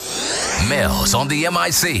Males on the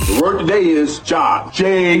MIC. The word today is job.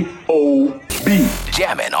 J-O-B.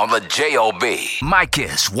 Jamming on the J-O-B. My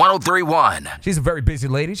Kiss 103.1. She's a very busy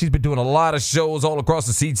lady. She's been doing a lot of shows all across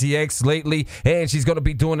the CTX lately, and she's going to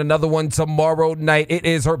be doing another one tomorrow night. It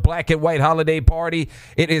is her black and white holiday party.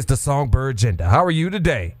 It is the Songbird Jenda. How are you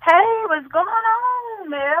today? Hey, what's going on,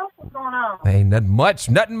 Mel? What's going on? Ain't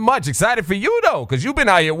nothing much. Excited for you, though, because you've been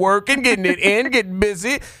out here working, getting it in, getting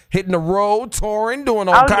busy, hitting the road, touring, doing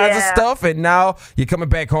all kinds of stuff, and now you're coming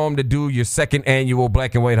back home to do your second annual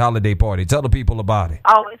black and white holiday party. Tell the people about it.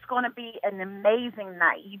 Oh, it's going to be an amazing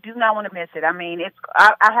night. You do not want to miss it. I mean,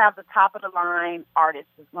 I have the top of the line artist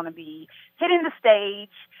is going to be hitting the stage.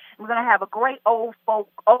 We're going to have a great old folk,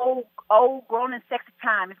 old grown and sexy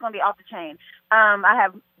time. It's going to be off the chain. I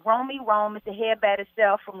have Romy Rome, Mr. Headbad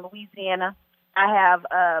itself from Louisiana. I have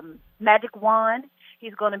Magic Wand.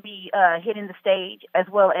 He's going to be hitting the stage, as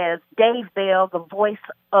well as Dave Bell, the voice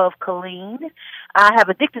of Colleen. I have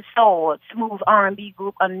Addicted Soul, a smooth R&B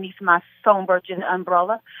group underneath my Songbird Jenda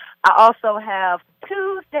umbrella. I also have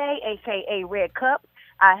Tuesday, a.k.a. Red Cup.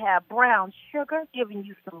 I have Brown Sugar giving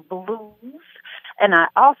you some blues. And I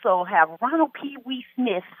also have Ronald P. Wee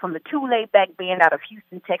Smith from the Two Laid Back Band out of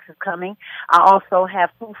Houston, Texas coming. I also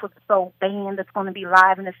have Food for the Soul Band that's going to be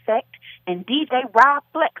live in effect. And DJ Rob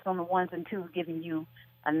Flex on the ones and twos giving you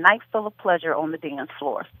a night full of pleasure on the dance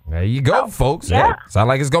floor. There you go, folks. Yeah. Hey, sound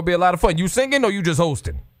like it's going to be a lot of fun. You singing or you just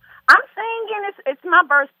hosting? I'm singing. It's my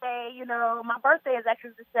birthday, you know. My birthday is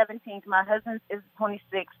actually the 17th. My husband's is the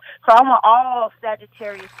 26th. So I want all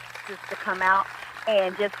Sagittarius just to come out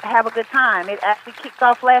and just have a good time. It actually kicked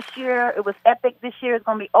off last year. It was epic. This year it's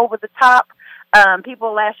going to be over the top.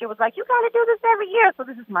 People last year was like, you got to do this every year. So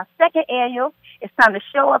this is my second annual. It's time to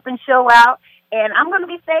show up and show out. And I'm going to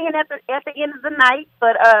be singing at the end of the night.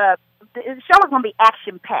 But the show is going to be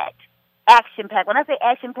action-packed. Action-packed. When I say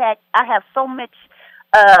action-packed, I have so much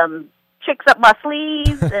tricks up my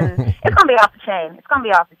sleeves, and it's going to be off the chain. It's going to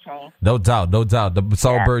be off the chain. No doubt. The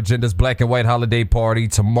Songbird Jenda's Black and White Holiday Party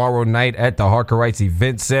tomorrow night at the Harker Wrights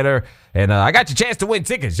Event Center. And I got your chance to win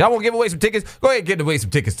tickets. Y'all want to give away some tickets? Go ahead and give away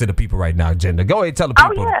some tickets to the people right now, Jenda. Go ahead and tell the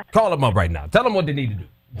people. Oh, yeah. Call them up right now. Tell them what they need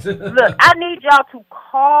to do. Look, I need y'all to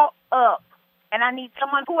call up, and I need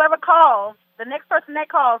someone, whoever calls, the next person that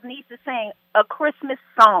calls needs to sing a Christmas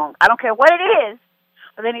song. I don't care what it is.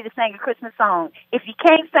 But they need to sing a Christmas song. If you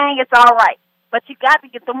can't sing, it's all right. But you got to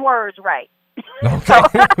get them words right. Okay. All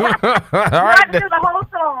right. Not do the whole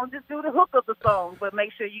song. Just do the hook of the song. But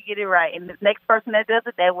make sure you get it right. And the next person that does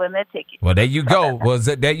it, they win their ticket. Well, there you go.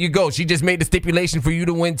 There you go. She just made the stipulation for you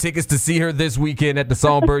to win tickets to see her this weekend at the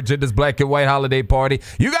Songbird Jenda's Black and White Holiday Party.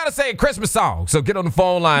 You got to say a Christmas song. So get on the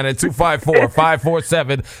phone line at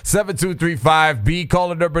 254-547-7235. Be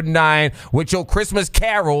caller number 9 with your Christmas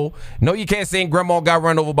carol. No, you can't sing Grandma Got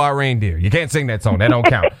Run Over by a Reindeer. You can't sing that song. That don't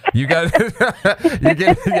count. You got.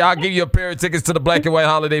 I'll give you a pair of tickets to the Black and White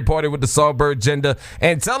Holiday Party with the Songbird Jenda.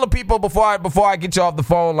 And tell the people before I get you off the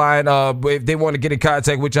phone line, if they want to get in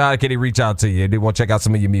contact with you, how can they reach out to you? They want to check out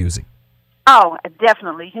some of your music. Oh,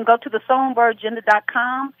 definitely. You can go to the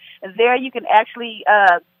SongbirdJenda.com. And there you can actually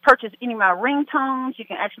purchase any of my ringtones. You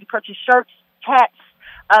can actually purchase shirts, hats.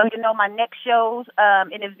 My next shows,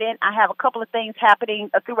 an event. I have a couple of things happening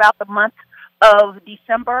throughout the month of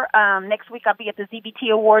December. Next week I'll be at the ZBT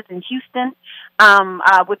Awards in Houston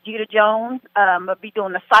with Judah Jones. I'll be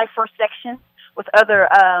doing the Cypher section with other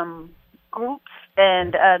groups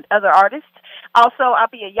and other artists. Also, I'll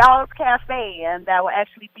be at Y'all's Cafe, and that will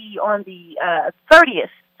actually be on the 30th.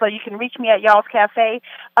 So you can reach me at Y'all's Cafe.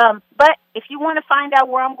 But if you want to find out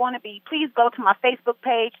where I'm going to be, please go to my Facebook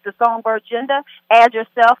page, The Songbird Jenda, add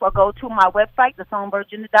yourself, or go to my website,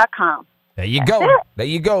 thesongbird.com. There you go. There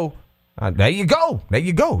you go. There you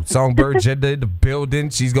go. Songbird Jenda in the building.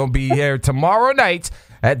 She's going to be here tomorrow night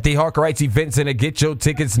at the Harker Wrights Event Center. Get your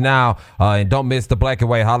tickets now. And don't miss the Black and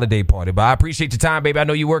White Holiday Party. But I appreciate your time, baby. I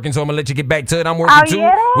know you're working, so I'm going to let you get back to it. I'm working too.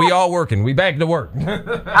 Yeah? We all working. We back to work. All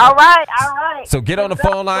right. So get on the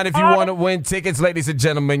phone line if you want to win tickets, ladies and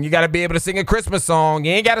gentlemen. You got to be able to sing a Christmas song.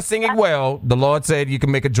 You ain't got to sing it well. The Lord said you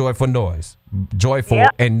can make a joyful noise. Joyful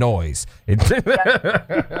and noise. I'll see y'all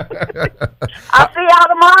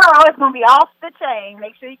tomorrow. It's going to be off the chain.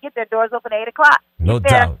 Make sure you get their doors open at 8 o'clock. No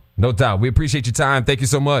doubt. We appreciate your time. Thank you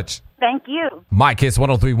so much. Thank you. My Kiss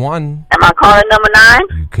 103.1. Am I calling number 9?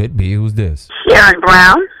 You could be. Who's this? Sharon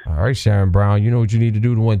Brown. All right, Sharon Brown. You know what you need to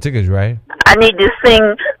do to win tickets, right? I need to sing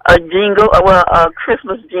a jingle, a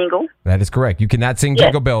Christmas jingle. That is correct. You cannot sing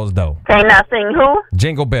Jingle Bells, though. Can I sing who?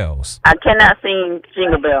 Jingle Bells. I cannot sing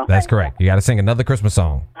Jingle Bells. That's correct. You got to sing another Christmas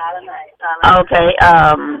song. Okay.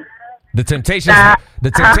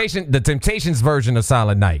 The Temptations version of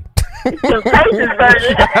Silent Night. Temptations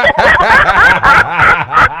version.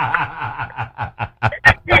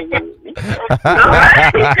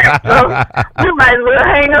 You might as well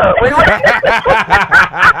hang up.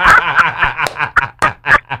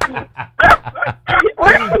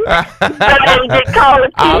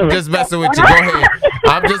 I'm just messing with you. Go ahead.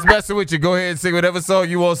 I'm just messing with you. Go ahead and sing whatever song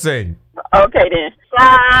you want to sing. Okay, then.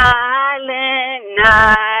 Silent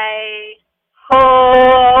night,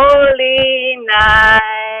 holy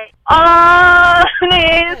night, all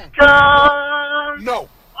is gone. No.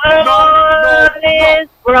 All is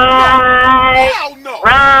bright. Hell no.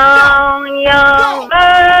 Round young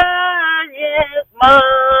virgins,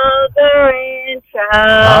 mother and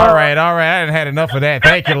child. All right. I done had enough of that.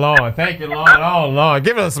 Thank you, Lord. Oh, Lord.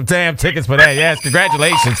 Give us some damn tickets for that. Yes,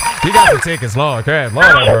 congratulations. You got some tickets, Lord. Lord have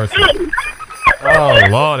mercy. Oh,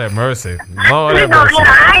 Lord have mercy. Lord have mercy.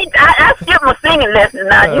 I skipped my singing lesson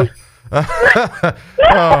now.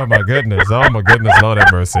 Oh my goodness, Lord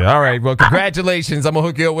have mercy. All right, well, congratulations. I'm gonna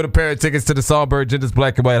hook you up with a pair of tickets to the Songbird Genders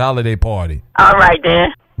Black and White Holiday Party. All right,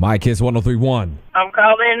 then. My Kiss 103.1. I'm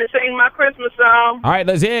calling in to sing my Christmas song. All right,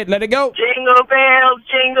 let's hear it. Let it go. Jingle bells,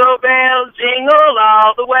 jingle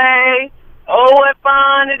all the way. Oh, what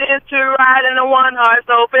fun it is to ride in a one-horse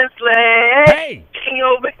open sleigh. Hey!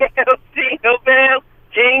 Jingle bells,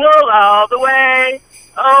 jingle all the way.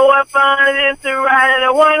 Oh, what fun it is to ride in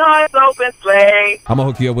a one-horse open sleigh. I'm going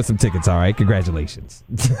to hook you up with some tickets, all right? Congratulations.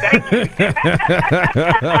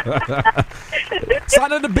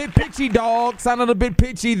 Sounded a bit pitchy, dog. Sounded a bit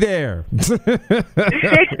pitchy there.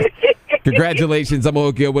 Congratulations. I'm going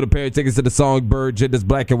to hook you up with a pair of tickets to the Songbird Genders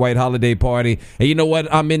Black and White Holiday Party. And you know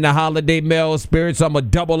what? I'm in the holiday mail spirit, so I'm going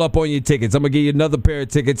to double up on your tickets. I'm going to give you another pair of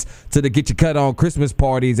tickets to the Get Your Cut On Christmas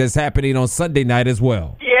parties that's happening on Sunday night as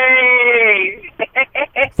well. Yay!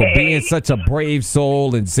 For being such a brave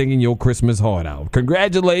soul and singing your Christmas heart out.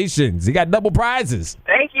 Congratulations. You got double prizes.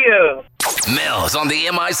 Thank you. Mills on the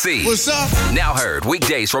MIC. What's up? Now heard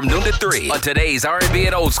weekdays from noon to 3 on today's R&B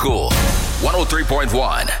and Old School.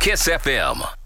 103.1 Kiss FM.